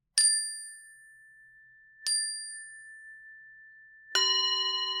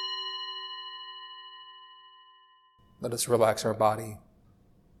Let us relax our body.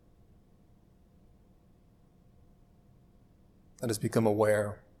 Let us become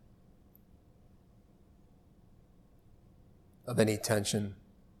aware of any tension.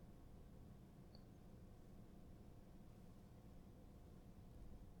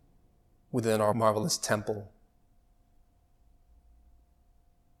 Within our marvelous temple,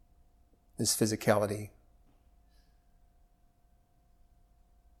 this physicality.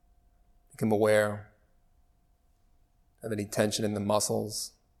 Become aware of any tension in the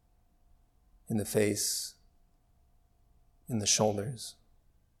muscles, in the face, in the shoulders.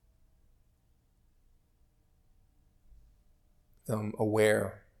 Become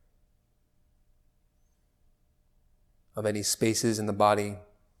aware of any spaces in the body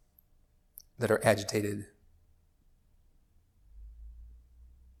that are agitated.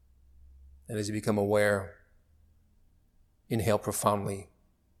 And as you become aware, inhale profoundly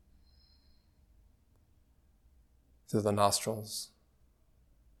through the nostrils.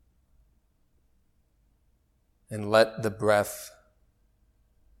 And let the breath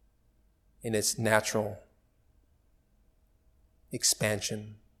in its natural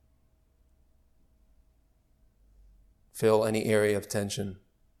expansion fill any area of tension.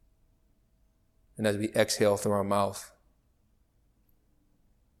 And as we exhale through our mouth,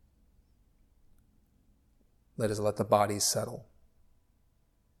 let us let the body settle.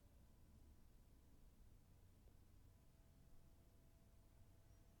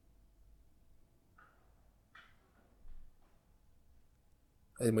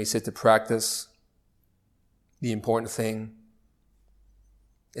 And we sit to practice, the important thing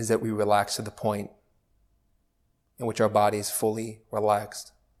is that we relax to the point in which our body is fully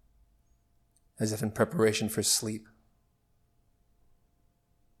relaxed, as if in preparation for sleep.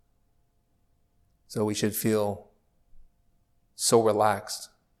 So we should feel so relaxed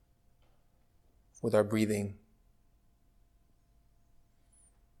with our breathing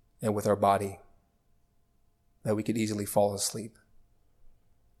and with our body that we could easily fall asleep.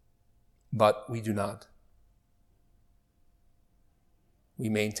 But we do not. We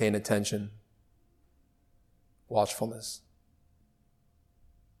maintain attention, watchfulness,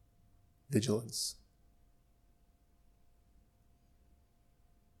 vigilance.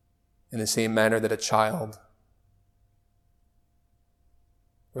 In the same manner that a child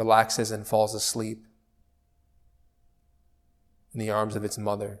relaxes and falls asleep in the arms of its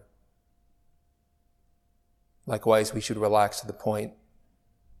mother, likewise we should relax to the point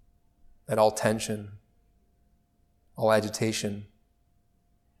that all tension, all agitation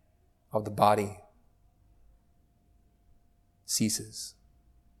of the body ceases.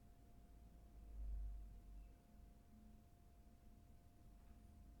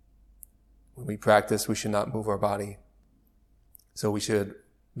 When we practice, we should not move our body. So we should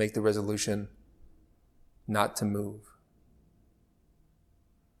make the resolution not to move.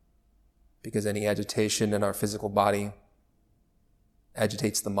 Because any agitation in our physical body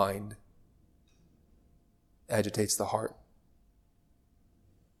agitates the mind, agitates the heart.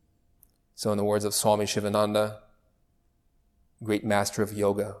 So in the words of Swami Shivananda, great master of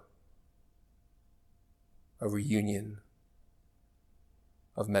yoga, of reunion,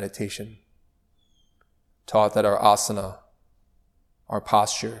 of meditation, taught that our asana, our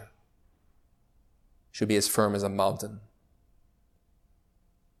posture, should be as firm as a mountain.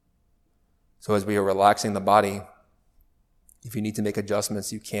 So as we are relaxing the body, if you need to make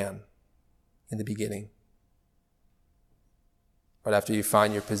adjustments, you can in the beginning. But after you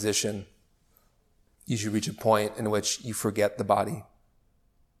find your position, you should reach a point in which you forget the body.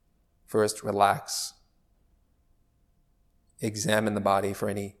 First, relax. Examine the body for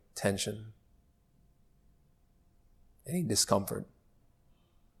any tension, any discomfort.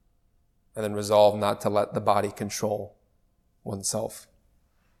 And then resolve not to let the body control oneself.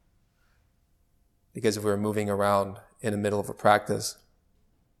 Because if we're moving around in the middle of a practice,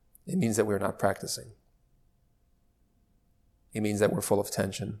 it means that we're not practicing. It means that we're full of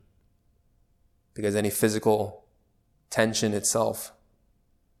tension. Because any physical tension itself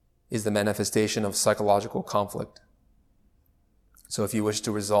is the manifestation of psychological conflict. So if you wish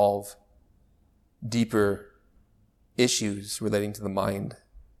to resolve deeper issues relating to the mind,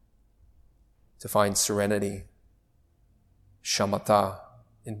 to find serenity, shamatha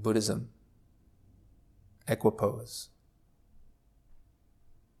in Buddhism, equipoise,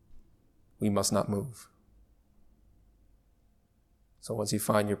 we must not move. So once you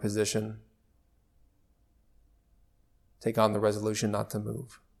find your position, take on the resolution not to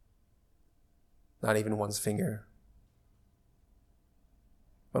move, not even one's finger,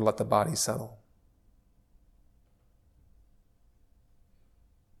 but let the body settle.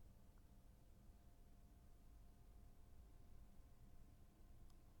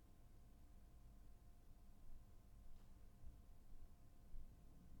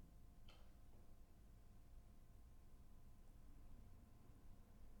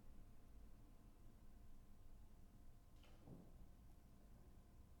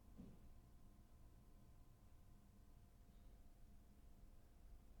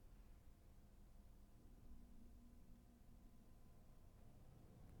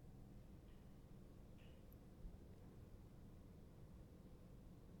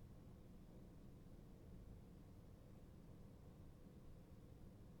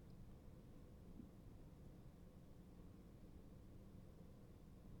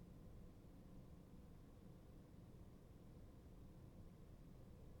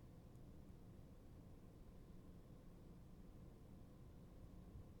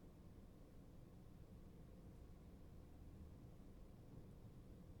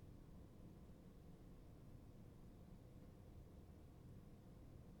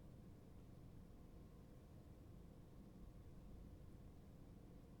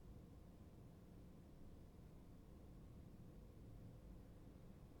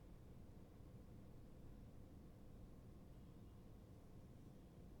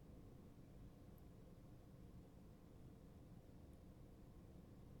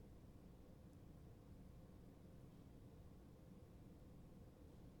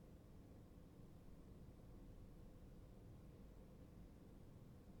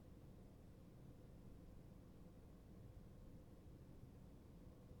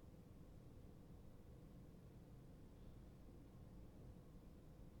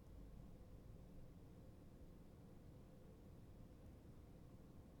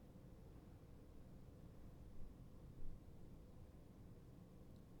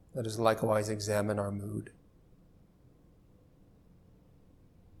 Let us likewise examine our mood.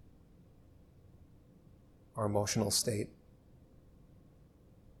 Our emotional state.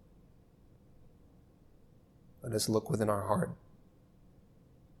 Let us look within our heart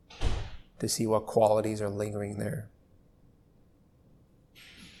to see what qualities are lingering there.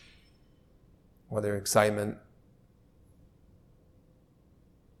 Whether excitement,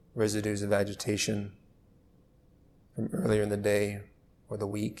 residues of agitation from earlier in the day or the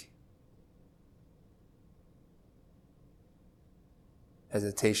week,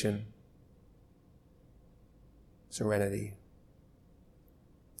 hesitation, serenity.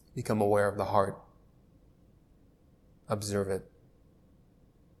 Become aware of the heart. Observe it.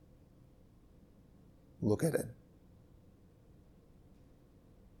 Look at it.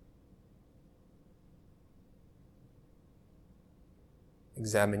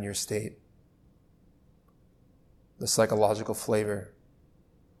 Examine your state. The psychological flavor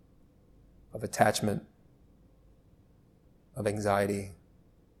of attachment, of anxiety,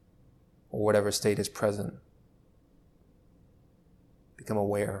 or whatever state is present. Become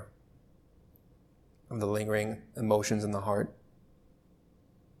aware of the lingering emotions in the heart.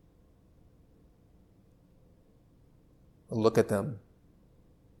 Look at them,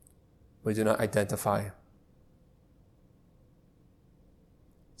 but do not identify.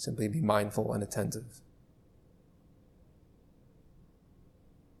 Simply be mindful and attentive.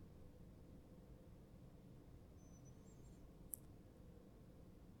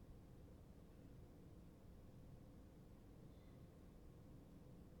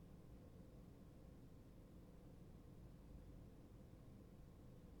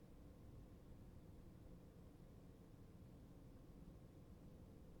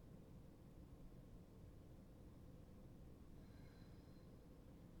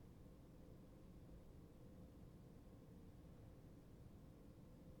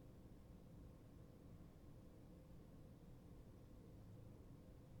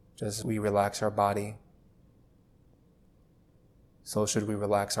 Just as we relax our body, so should we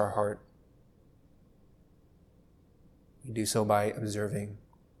relax our heart. We do so by observing,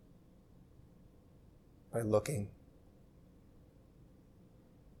 by looking,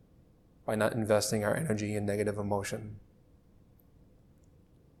 by not investing our energy in negative emotion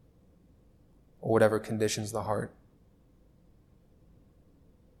or whatever conditions the heart.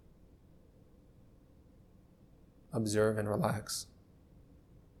 Observe and relax.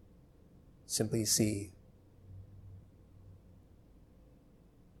 Simply see.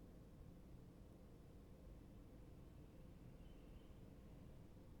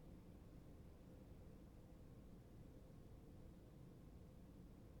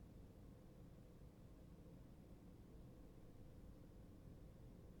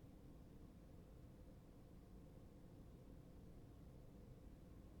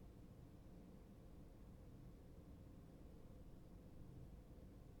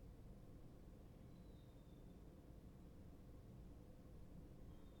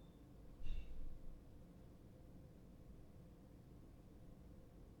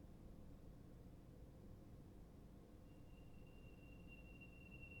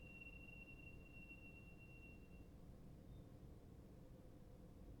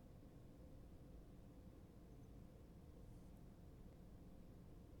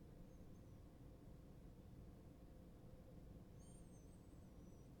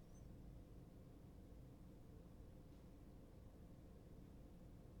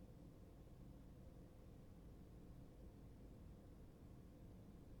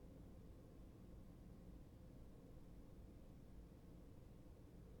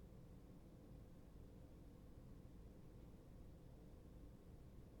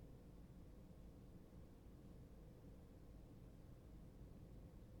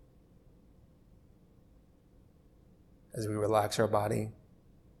 As we relax our body,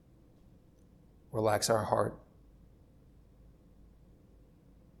 relax our heart,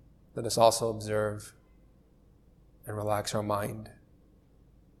 let us also observe and relax our mind.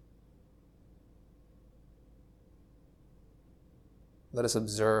 Let us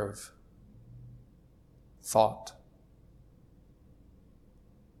observe thought,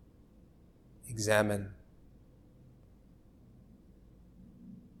 examine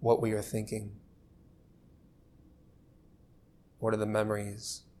what we are thinking. What are the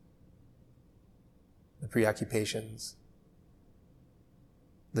memories, the preoccupations,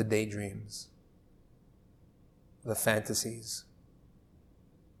 the daydreams, the fantasies,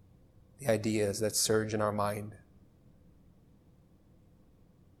 the ideas that surge in our mind?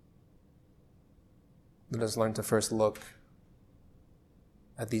 Let us learn to first look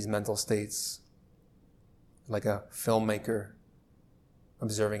at these mental states like a filmmaker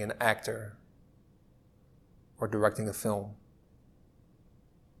observing an actor or directing a film.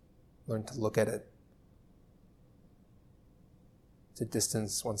 Learn to look at it, to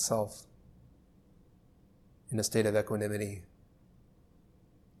distance oneself in a state of equanimity,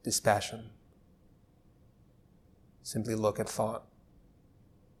 dispassion. Simply look at thought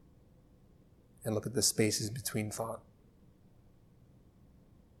and look at the spaces between thought.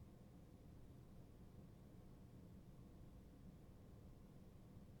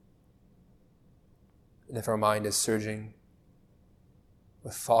 And if our mind is surging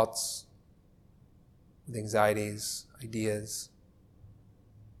with thoughts, with anxieties, ideas,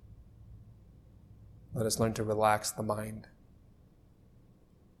 let us learn to relax the mind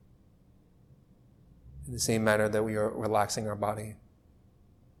in the same manner that we are relaxing our body,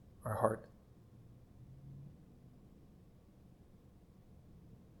 our heart.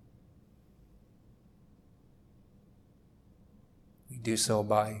 We do so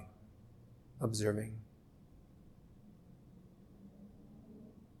by observing.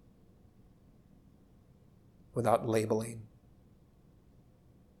 Without labeling,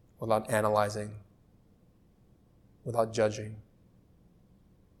 without analyzing, without judging,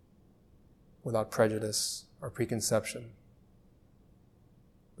 without prejudice or preconception,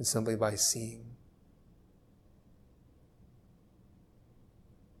 but simply by seeing.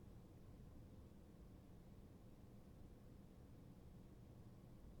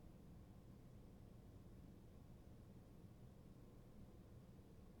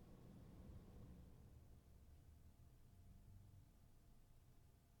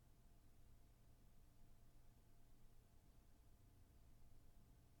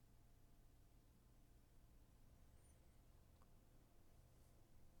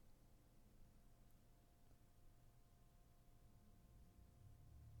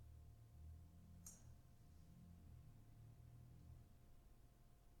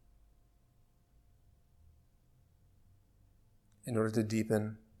 In order to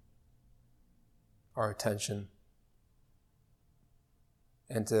deepen our attention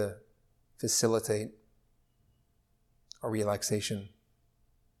and to facilitate our relaxation,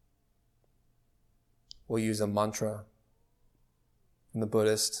 we'll use a mantra from the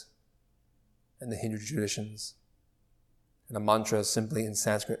Buddhist and the Hindu traditions. And a mantra simply in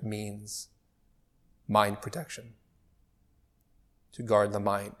Sanskrit means mind protection, to guard the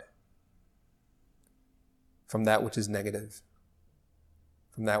mind from that which is negative,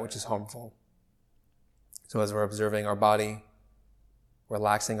 from that which is harmful. So as we're observing our body,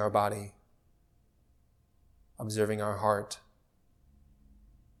 relaxing our body, observing our heart,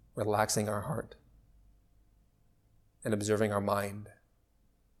 relaxing our heart, and observing our mind,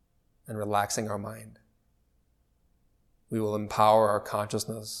 and relaxing our mind, we will empower our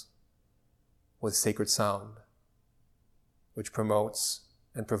consciousness with sacred sound, which promotes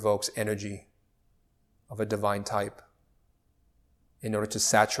and provokes energy of a divine type, in order to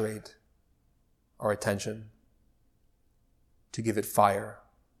saturate our attention, to give it fire,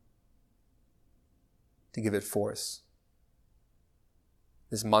 to give it force.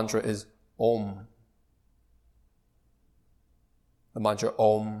 This mantra is Om. The mantra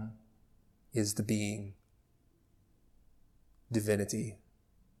Om is the being, divinity,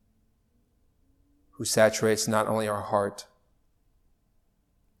 who saturates not only our heart,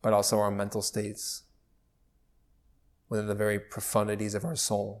 but also our mental states, within the very profundities of our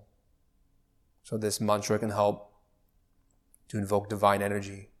soul. So this mantra can help to invoke divine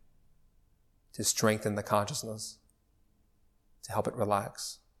energy, to strengthen the consciousness, to help it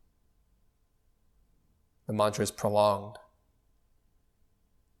relax. The mantra is prolonged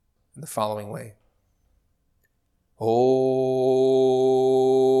in the following way.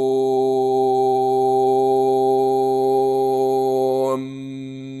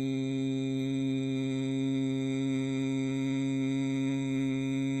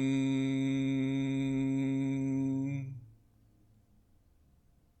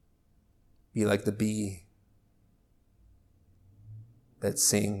 Be like the bee that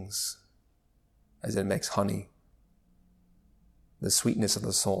sings as it makes honey, the sweetness of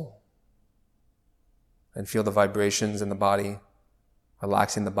the soul. And feel the vibrations in the body,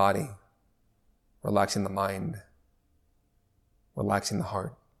 relaxing the body, relaxing the mind, relaxing the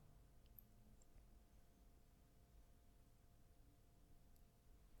heart.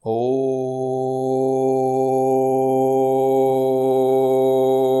 Om.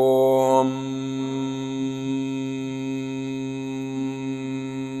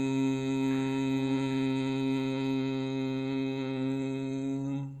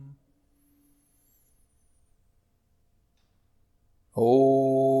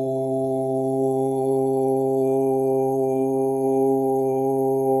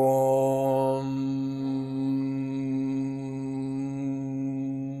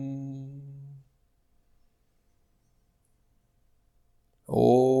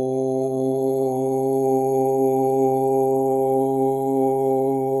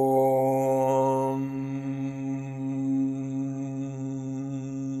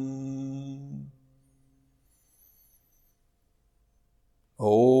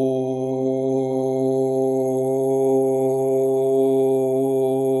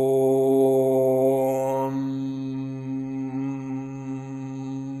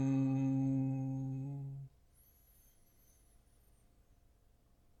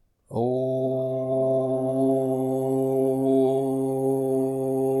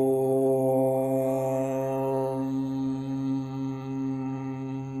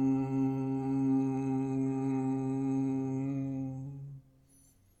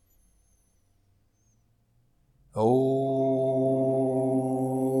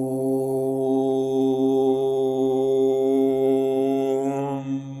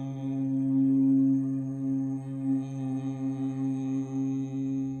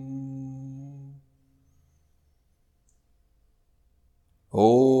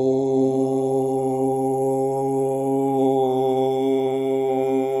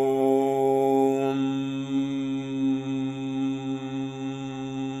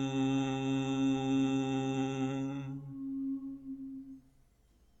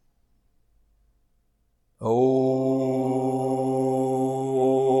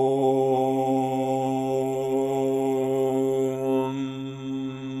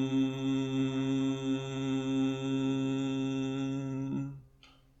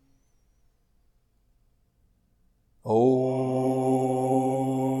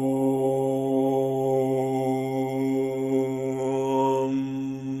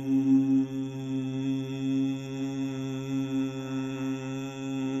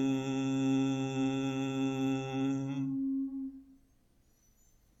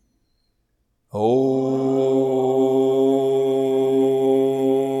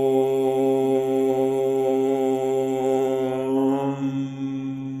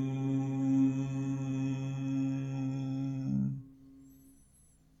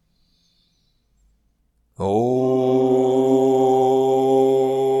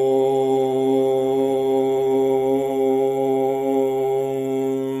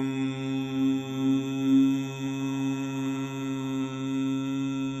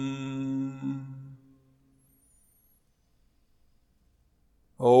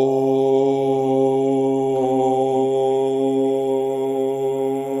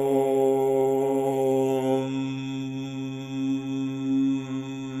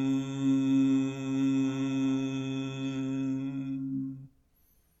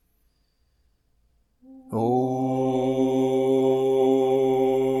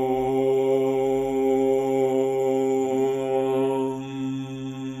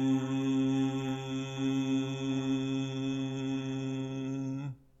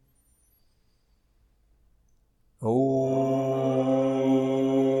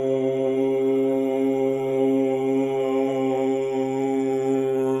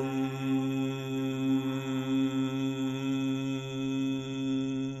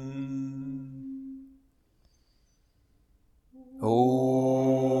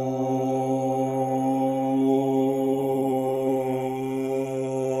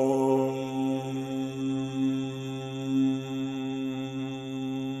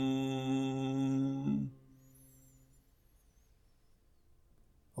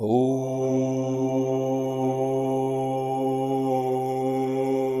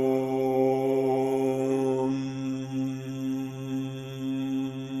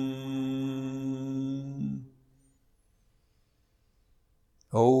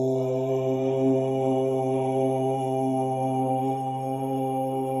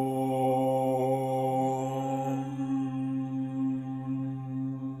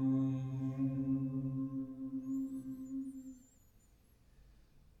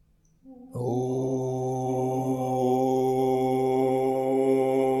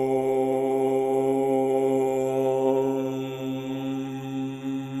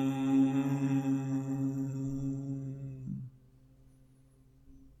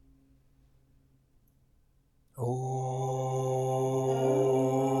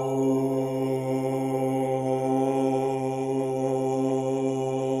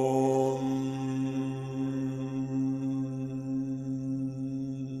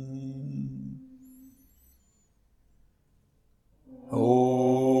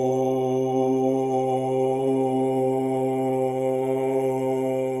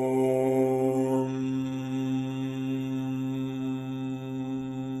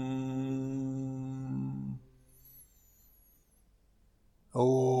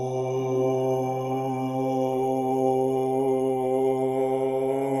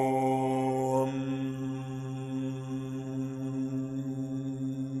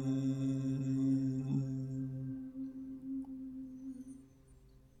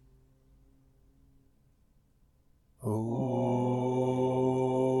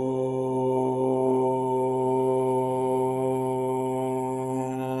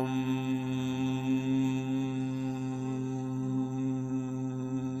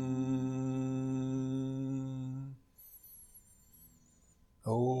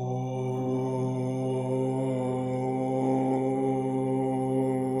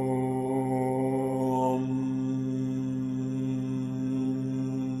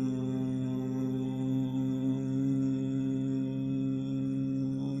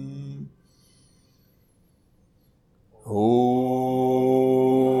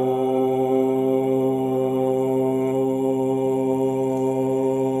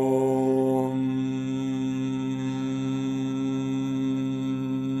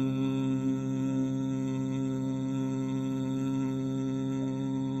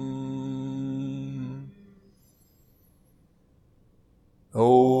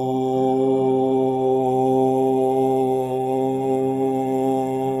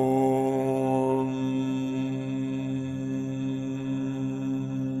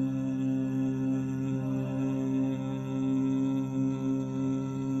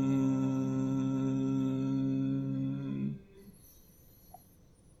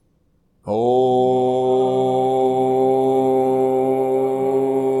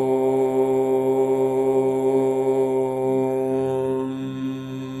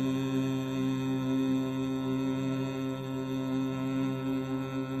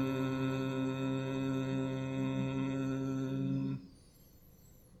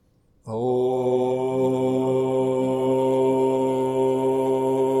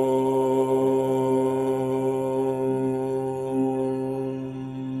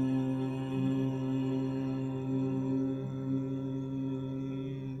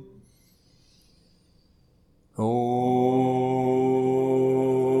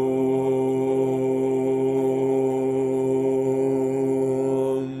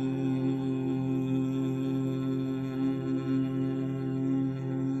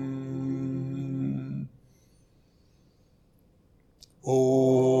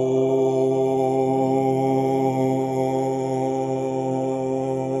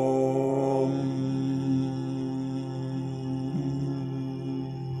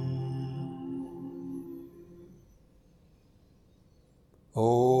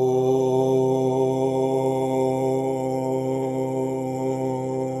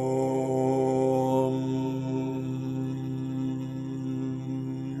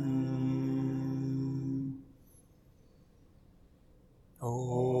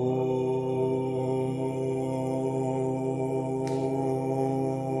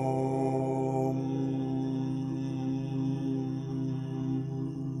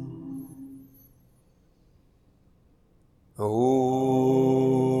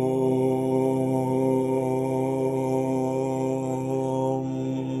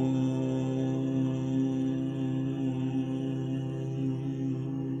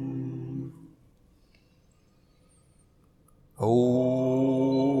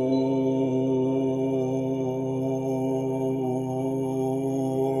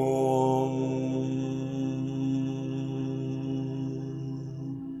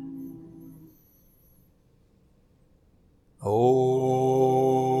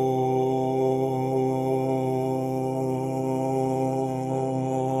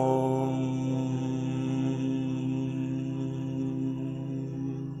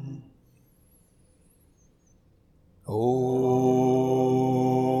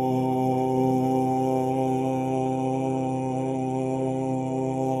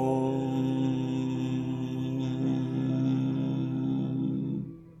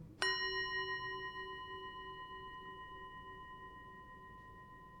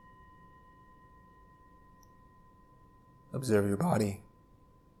 Observe your body.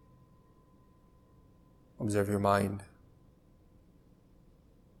 Observe your mind.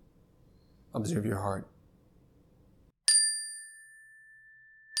 Observe your heart.